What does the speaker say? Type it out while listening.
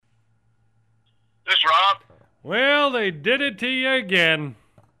Well, they did it to you again.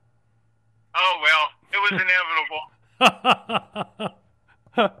 Oh, well, it was inevitable.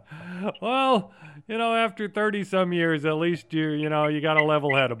 Well, after 30-some years, at least you got a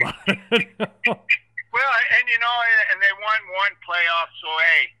level head about it. Well, and they won one playoff, so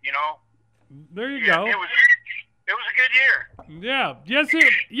hey, There you go. It was a good year. Yeah. Yes,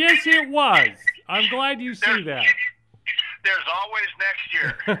 it was. I'm glad you see that. There's always next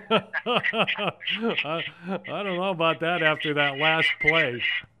year. I don't know about that after that last play.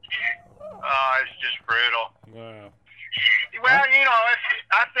 It's just brutal. Wow. Well,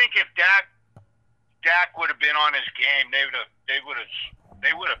 I think if Dak would have been on his game, they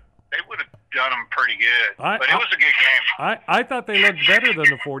would have done him pretty good. But it was a good game. I thought they looked better than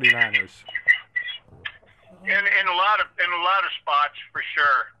the 49ers. In a lot of spots for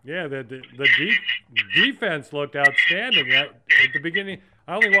sure. Yeah, the defense looked outstanding at the beginning.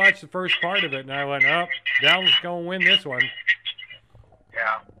 I only watched the first part of it, and I went, "Oh, Dallas is going to win this one."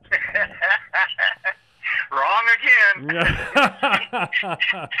 Yeah. Wrong again.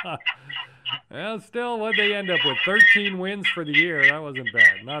 Well, still, what they end up with 13 wins for the year. That wasn't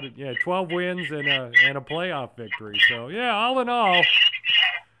bad. 12 wins and a playoff victory. So yeah, all in all.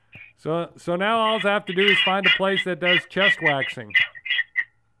 So now all I have to do is find a place that does chest waxing.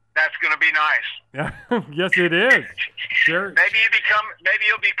 That's going to be nice. Yeah, yes, it is. Sure. Maybe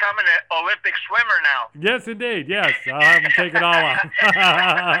you'll become an Olympic swimmer now. Yes, indeed. Yes, I'll have them take it all off.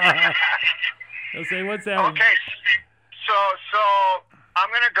 They'll say, "What's that?" Okay, so I'm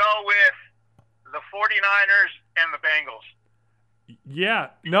going to go with the 49ers and the Bengals. Yeah,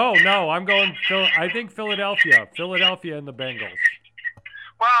 no, I'm going. I think Philadelphia and the Bengals.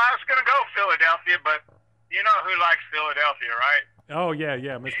 Well, I was going to go Philadelphia, but you know who likes Philadelphia, right? Oh,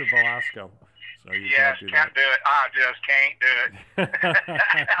 yeah, Mr. Velasco. So you can't do it. I just can't do it.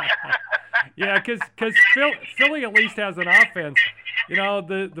 Yeah, because Philly at least has an offense.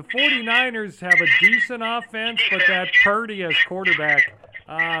 The 49ers have a decent offense, but that Purdy as quarterback,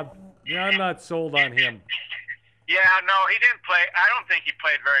 I'm not sold on him. Yeah, no, he didn't play. I don't think he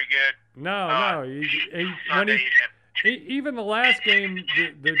played very good. No. Even the last game,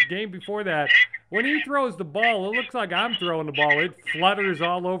 the game before that, when he throws the ball, it looks like I'm throwing the ball. It flutters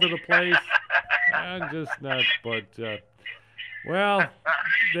all over the place. I'm just nuts. But, well,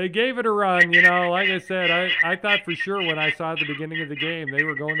 they gave it a run. Like I said, I thought for sure when I saw the beginning of the game they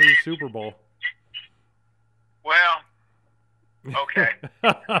were going to the Super Bowl. Well, okay.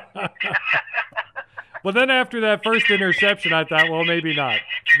 But then after that first interception, I thought, well, maybe not.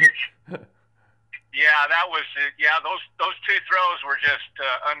 Yeah, that was those two throws were just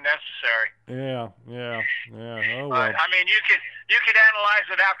unnecessary. Yeah. Oh well. I mean, you could analyze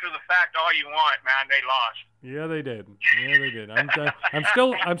it after the fact all you want, man. They lost. Yeah, they did.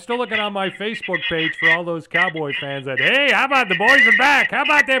 I'm still looking on my Facebook page for all those Cowboy fans that, hey, how about the boys are back? How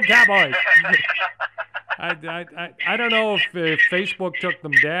about them Cowboys? I don't know if Facebook took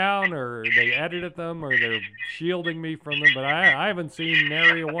them down or they edited them or they're shielding me from them, but I haven't seen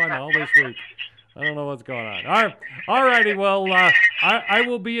nary one all this week. I don't know what's going on. All righty. Well, I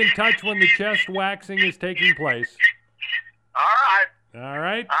will be in touch when the chest waxing is taking place. All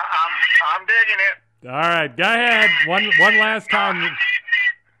right. I'm digging it. All right. Go ahead. One last time. Okay.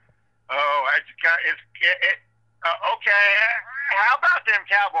 How about them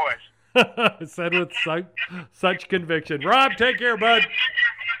Cowboys? Said with such conviction. Rob, take care, bud.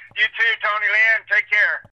 You too, Tony Lynn. Take care.